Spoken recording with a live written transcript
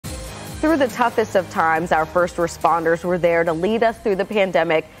Through the toughest of times, our first responders were there to lead us through the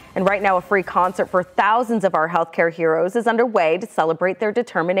pandemic. And right now, a free concert for thousands of our healthcare heroes is underway to celebrate their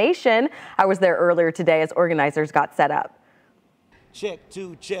determination. I was there earlier today as organizers got set up. Check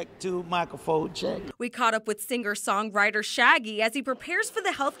two, microphone check. We caught up with singer-songwriter Shaggy as he prepares for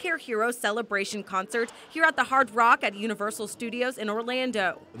the Healthcare Heroes Celebration concert here at the Hard Rock at Universal Studios in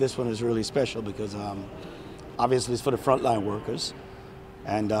Orlando. This one is really special because obviously it's for the frontline workers.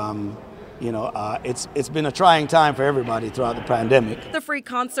 And it's been a trying time for everybody throughout the pandemic. The free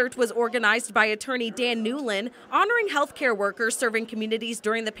concert was organized by attorney Dan Newlin, honoring healthcare workers serving communities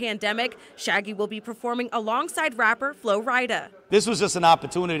during the pandemic. Shaggy will be performing alongside rapper Flo Rida. This was just an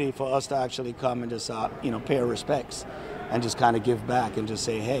opportunity for us to actually come and just pay our respects and just kind of give back and just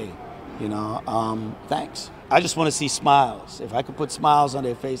say, hey, thanks. I just want to see smiles. If I could put smiles on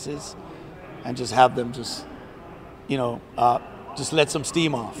their faces and just have them just let some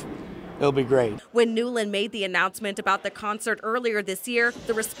steam off, it'll be great. When Newlin made the announcement about the concert earlier this year,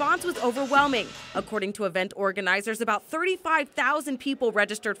 the response was overwhelming. According to event organizers, about 35,000 people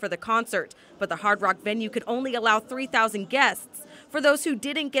registered for the concert, but the Hard Rock venue could only allow 3,000 guests. For those who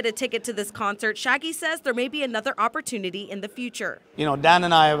didn't get a ticket to this concert, Shaggy says there may be another opportunity in the future. Dan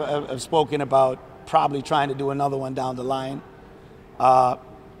and I have spoken about probably trying to do another one down the line. I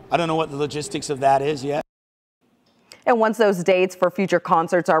don't know what the logistics of that is yet. And once those dates for future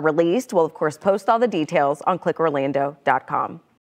concerts are released, we'll of course post all the details on clickorlando.com.